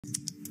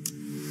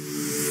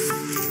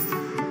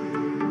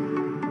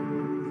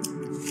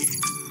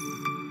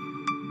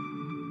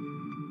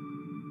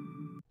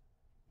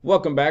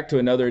Welcome back to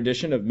another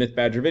edition of Myth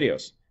Badger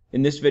videos.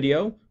 In this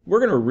video, we're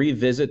going to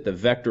revisit the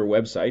Vectr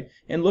website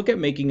and look at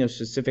making a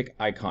specific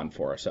icon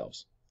for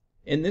ourselves.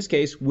 In this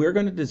case, we're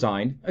going to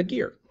design a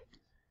gear.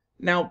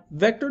 Now,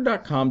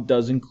 Vectr.com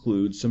does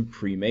include some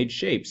pre-made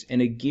shapes,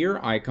 and a gear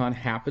icon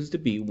happens to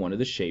be one of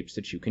the shapes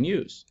that you can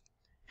use.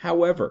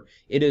 However,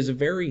 it is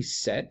very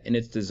set in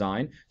its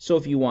design, so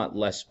if you want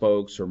less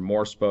spokes or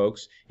more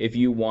spokes, if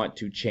you want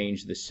to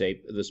change the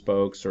shape of the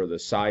spokes or the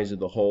size of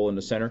the hole in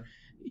the center,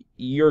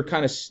 you're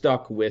kind of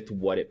stuck with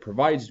what it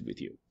provides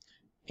with you.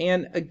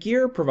 And a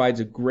gear provides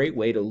a great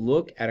way to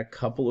look at a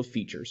couple of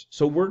features.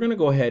 So we're going to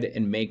go ahead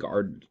and make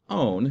our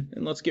own,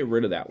 and let's get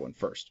rid of that one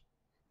first.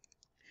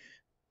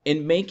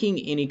 In making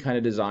any kind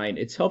of design,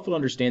 it's helpful to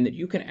understand that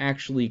you can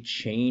actually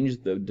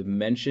change the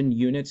dimension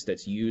units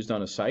that's used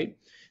on a site.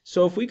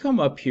 So if we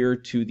come up here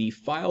to the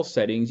file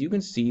settings, you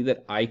can see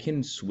that I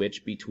can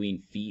switch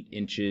between feet,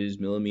 inches,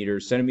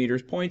 millimeters,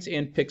 centimeters, points,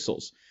 and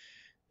pixels.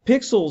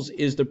 Pixels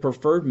is the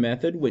preferred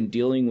method when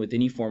dealing with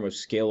any form of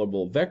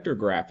scalable vector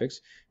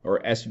graphics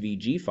or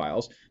SVG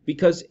files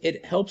because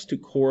it helps to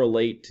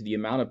correlate to the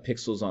amount of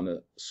pixels on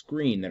the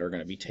screen that are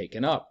going to be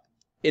taken up.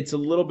 It's a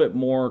little bit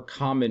more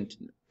common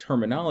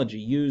terminology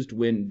used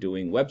when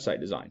doing website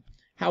design.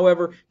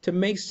 However, to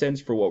make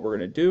sense for what we're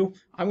going to do,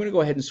 I'm going to go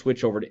ahead and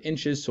switch over to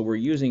inches, so we're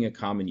using a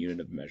common unit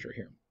of measure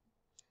here.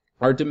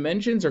 Our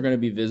dimensions are going to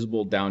be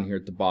visible down here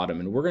at the bottom,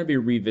 and we're going to be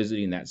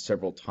revisiting that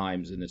several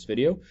times in this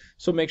video,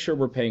 so make sure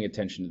we're paying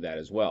attention to that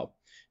as well.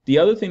 The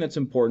other thing that's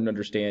important to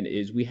understand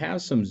is we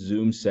have some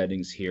zoom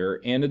settings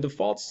here, and the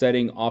default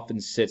setting often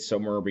sits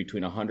somewhere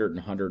between 100 and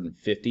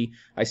 150.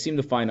 I seem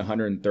to find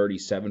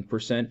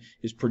 137%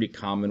 is pretty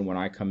common when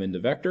I come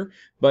into Vectr,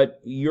 but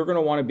you're going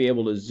to want to be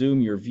able to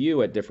zoom your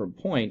view at different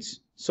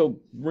points, so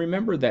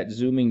remember that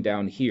zooming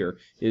down here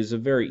is a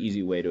very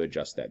easy way to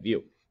adjust that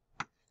view.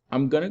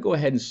 I'm going to go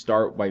ahead and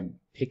start by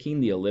picking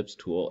the ellipse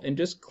tool and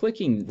just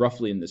clicking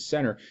roughly in the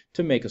center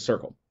to make a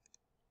circle.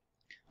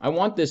 I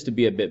want this to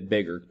be a bit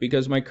bigger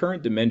because my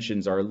current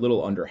dimensions are a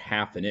little under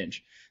 ½ an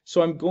inch.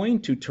 So I'm going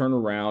to turn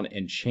around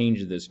and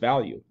change this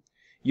value.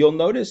 You'll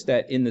notice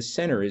that in the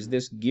center is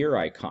this gear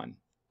icon.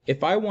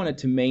 If I wanted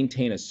to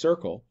maintain a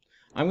circle,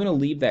 I'm going to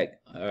leave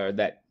that,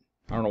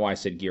 I don't know why I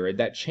said gear,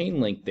 that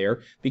chain link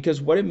there,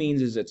 because what it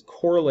means is it's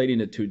correlating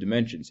the two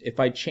dimensions. If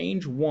I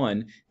change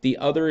one, the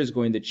other is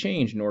going to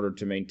change in order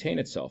to maintain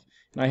itself.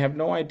 And I have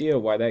no idea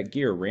why that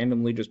gear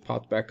randomly just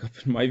popped back up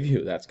in my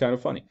view. That's kind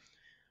of funny.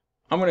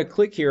 I'm going to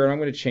click here and I'm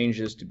going to change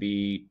this to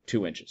be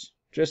 2 inches,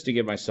 just to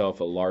give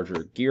myself a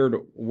larger gear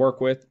to work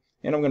with,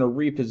 and I'm going to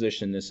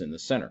reposition this in the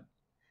center.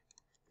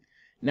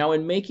 Now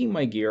in making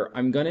my gear,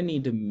 I'm going to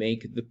need to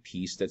make the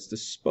piece that's the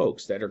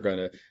spokes that are going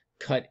to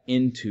cut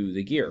into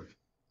the gear.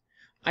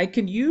 I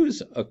can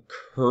use a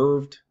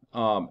curved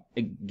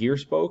gear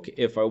spoke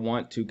if I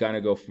want to kind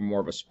of go for more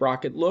of a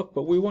sprocket look,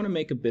 but we want to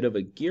make a bit of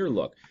a gear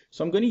look.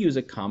 So I'm going to use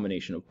a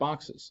combination of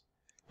boxes.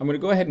 I'm going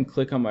to go ahead and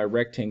click on my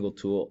rectangle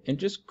tool and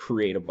just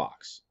create a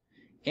box.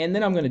 And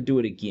then I'm going to do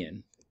it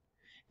again.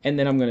 And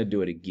then I'm going to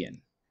do it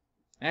again.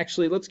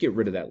 Actually, let's get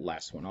rid of that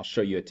last one. I'll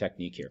show you a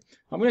technique here.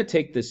 I'm going to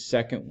take this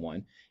second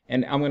one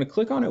and I'm going to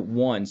click on it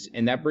once,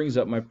 and that brings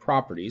up my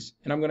properties,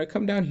 and I'm going to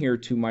come down here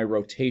to my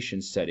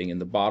rotation setting in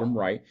the bottom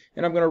right,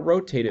 and I'm going to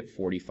rotate it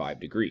 45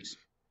 degrees.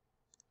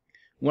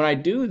 When I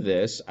do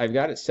this, I've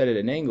got it set at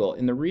an angle,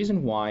 and the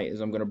reason why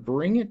is I'm going to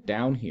bring it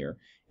down here,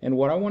 and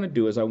what I want to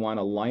do is I want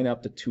to line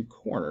up the two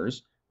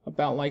corners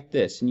about like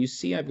this, and you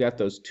see I've got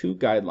those two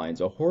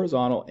guidelines, a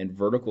horizontal and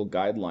vertical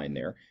guideline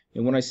there,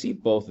 and when I see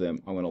both of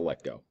them, I'm going to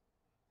let go.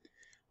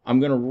 I'm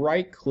going to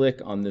right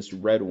click on this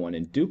red one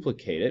and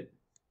duplicate it,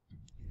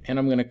 and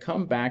I'm going to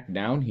come back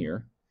down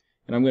here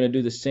and I'm going to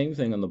do the same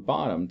thing on the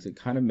bottom to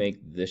kind of make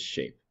this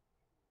shape.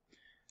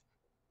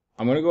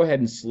 I'm going to go ahead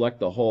and select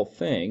the whole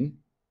thing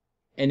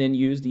and then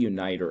use the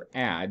unite or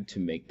add to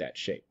make that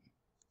shape.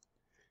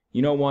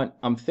 You know what?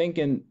 I'm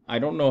thinking I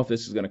don't know if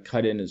this is going to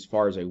cut in as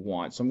far as I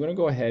want, so I'm going to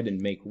go ahead and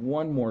make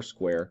one more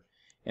square,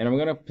 and I'm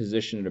going to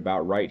position it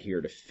about right here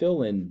to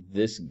fill in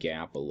this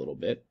gap a little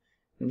bit.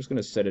 I'm just going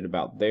to set it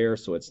about there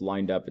so it's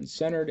lined up and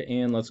centered,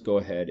 and let's go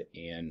ahead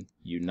and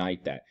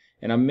unite that.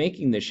 And I'm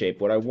making this shape.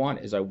 What I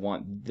want is I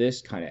want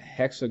this kind of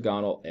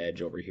hexagonal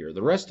edge over here.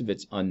 The rest of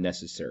it's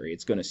unnecessary.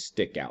 It's going to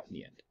stick out in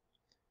the end.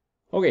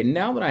 Okay,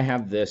 now that I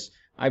have this,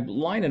 I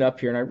line it up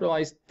here and I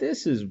realize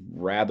this is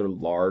rather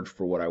large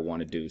for what I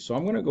want to do. So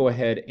I'm going to go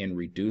ahead and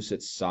reduce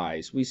its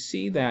size. We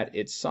see that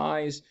its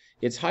size,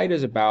 its height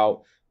is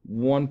about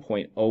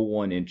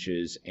 1.01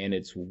 inches and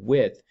its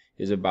width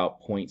is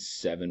about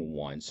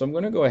 0.71. So I'm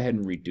going to go ahead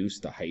and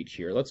reduce the height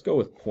here. Let's go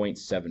with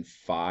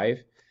 0.75.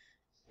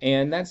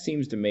 And that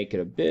seems to make it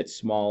a bit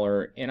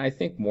smaller and I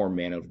think more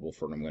manageable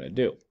for what I'm going to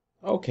do.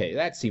 Okay,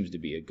 that seems to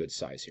be a good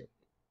size here.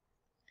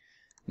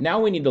 Now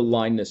we need to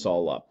line this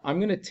all up. I'm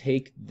going to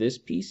take this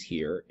piece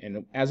here,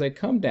 and as I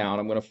come down,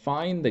 I'm going to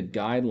find the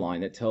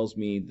guideline that tells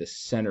me the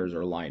centers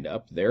are lined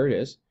up. There it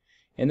is.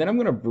 And then I'm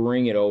going to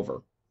bring it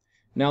over.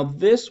 Now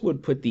this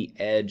would put the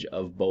edge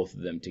of both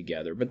of them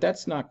together, but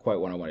that's not quite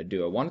what I want to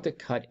do. I want it to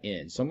cut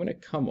in. So I'm going to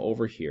come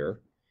over here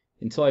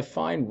until I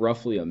find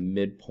roughly a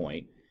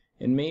midpoint,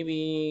 and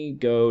maybe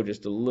go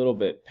just a little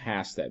bit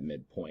past that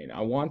midpoint.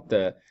 I want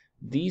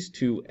these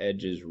two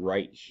edges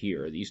right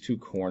here, these two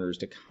corners,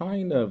 to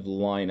kind of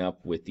line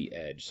up with the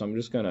edge. So I'm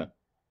just going to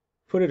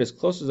put it as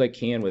close as I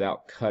can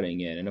without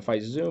cutting in. And if I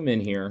zoom in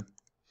here,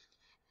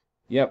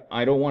 yep,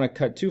 I don't want to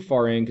cut too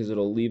far in because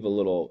it'll leave a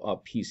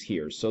little piece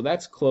here. So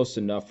that's close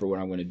enough for what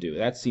I'm going to do.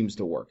 That seems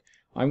to work.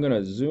 I'm going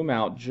to zoom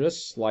out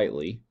just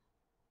slightly,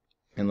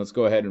 and let's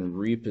go ahead and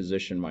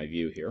reposition my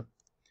view here.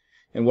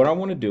 And what I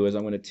want to do is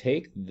I'm going to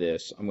take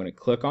this, I'm going to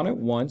click on it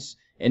once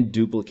and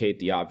duplicate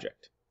the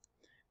object.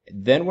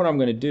 Then what I'm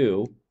going to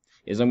do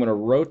is I'm going to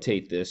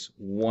rotate this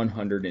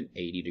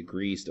 180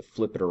 degrees to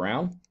flip it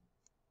around.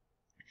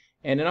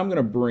 And then I'm going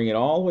to bring it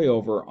all the way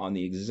over on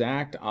the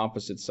exact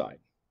opposite side.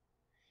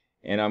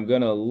 And I'm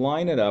going to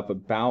line it up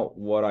about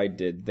what I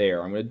did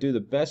there. I'm going to do the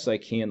best I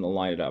can to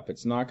line it up.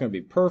 It's not going to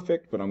be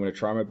perfect, but I'm going to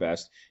try my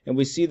best. And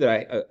we see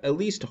that at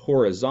least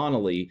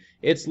horizontally,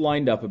 it's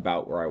lined up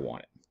about where I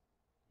want it.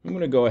 I'm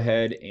going to go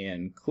ahead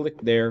and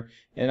click there,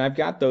 and I've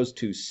got those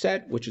two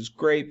set, which is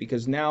great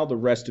because now the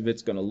rest of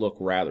it's going to look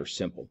rather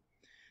simple.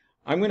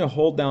 I'm going to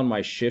hold down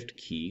my Shift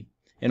key,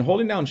 and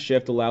holding down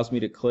Shift allows me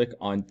to click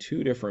on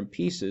two different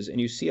pieces,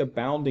 and you see a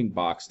bounding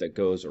box that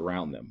goes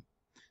around them.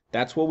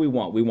 That's what we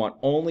want. We want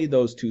only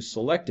those two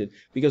selected,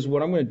 because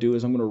what I'm going to do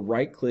is I'm going to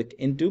right click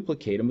and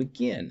duplicate them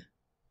again.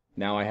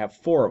 Now I have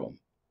 4 of them.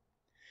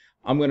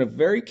 I'm going to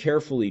very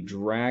carefully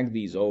drag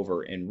these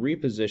over and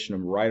reposition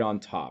them right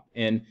on top.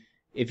 And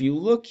if you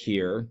look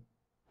here,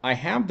 I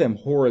have them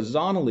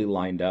horizontally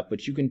lined up,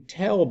 but you can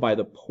tell by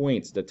the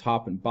points at the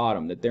top and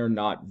bottom that they're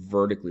not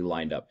vertically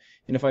lined up.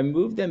 And if I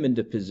move them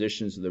into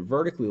positions that they're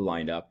vertically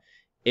lined up,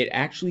 it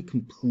actually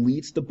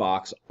completes the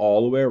box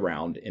all the way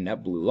around in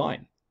that blue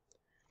line.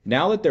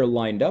 Now that they're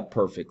lined up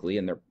perfectly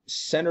and they're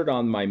centered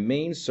on my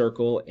main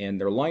circle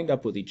and they're lined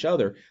up with each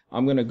other,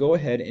 I'm going to go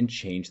ahead and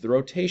change the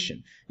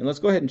rotation. And let's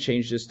go ahead and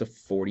change this to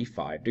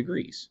 45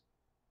 degrees.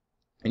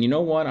 And you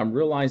know what? I'm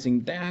realizing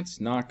that's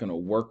not going to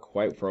work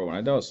quite for what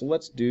I do. So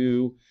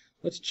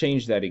let's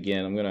change that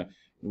again. I'm going to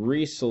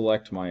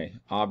reselect my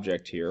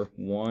object here,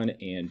 1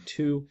 and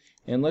 2,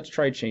 and let's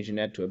try changing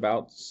that to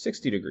about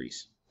 60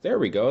 degrees. There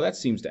we go. That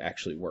seems to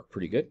actually work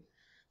pretty good.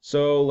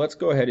 So let's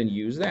go ahead and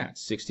use that,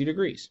 60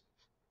 degrees.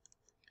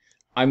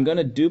 I'm going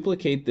to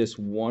duplicate this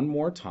one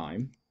more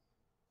time,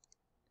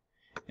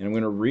 and I'm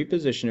going to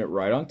reposition it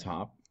right on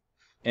top.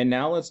 And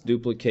now let's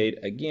duplicate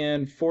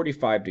again,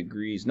 45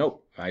 degrees.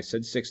 Nope, I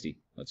said 60.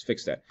 Let's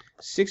fix that.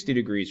 60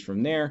 degrees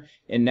from there.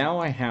 And now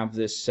I have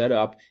this set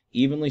up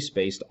evenly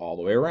spaced all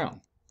the way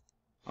around.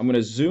 I'm going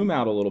to zoom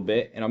out a little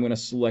bit, and I'm going to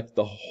select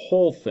the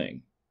whole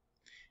thing.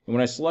 And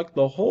when I select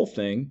the whole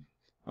thing,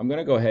 I'm going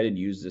to go ahead and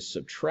use this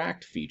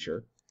subtract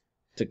feature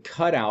to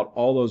cut out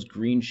all those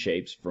green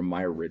shapes from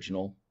my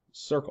original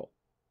circle.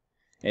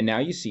 And now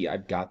you see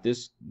I've got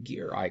this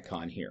gear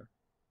icon here.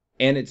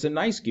 And it's a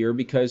nice gear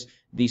because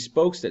the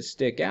spokes that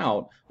stick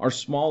out are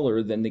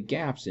smaller than the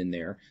gaps in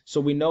there.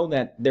 So we know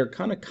that they're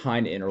kind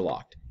of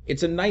interlocked.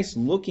 It's a nice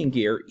looking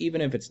gear,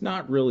 even if it's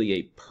not really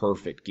a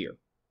perfect gear.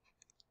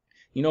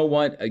 You know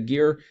what? A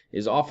gear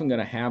is often going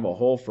to have a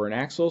hole for an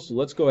axle. So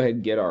let's go ahead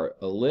and get our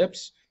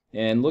ellipse.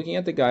 And looking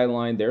at the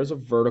guideline, there's a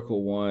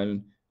vertical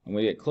one. I'm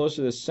going to get close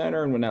to the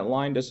center, and when that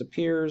line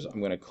disappears, I'm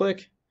going to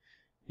click.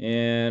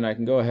 And I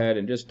can go ahead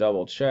and just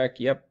double check.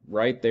 Yep,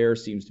 right there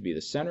seems to be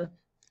the center.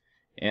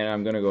 And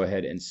I'm going to go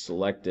ahead and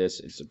select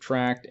this and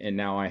subtract, and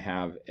now I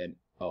have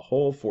a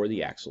hole for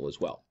the axle as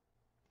well.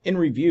 In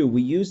review,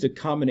 we used a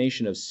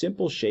combination of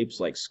simple shapes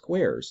like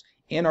squares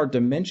and our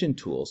dimension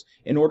tools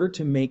in order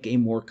to make a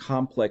more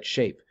complex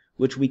shape,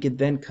 which we could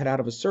then cut out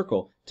of a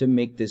circle to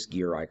make this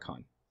gear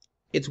icon.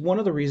 It's one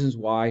of the reasons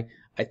why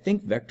I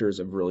think Vectr is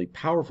a really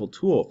powerful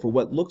tool for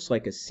what looks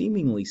like a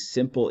seemingly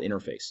simple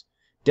interface.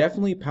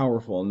 Definitely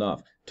powerful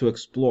enough to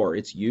explore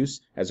its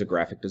use as a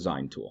graphic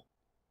design tool.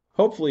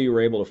 Hopefully you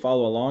were able to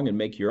follow along and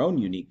make your own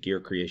unique gear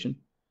creation.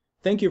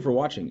 Thank you for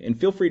watching, and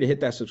feel free to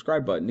hit that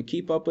subscribe button to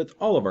keep up with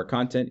all of our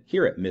content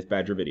here at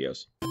MythBadger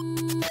Videos.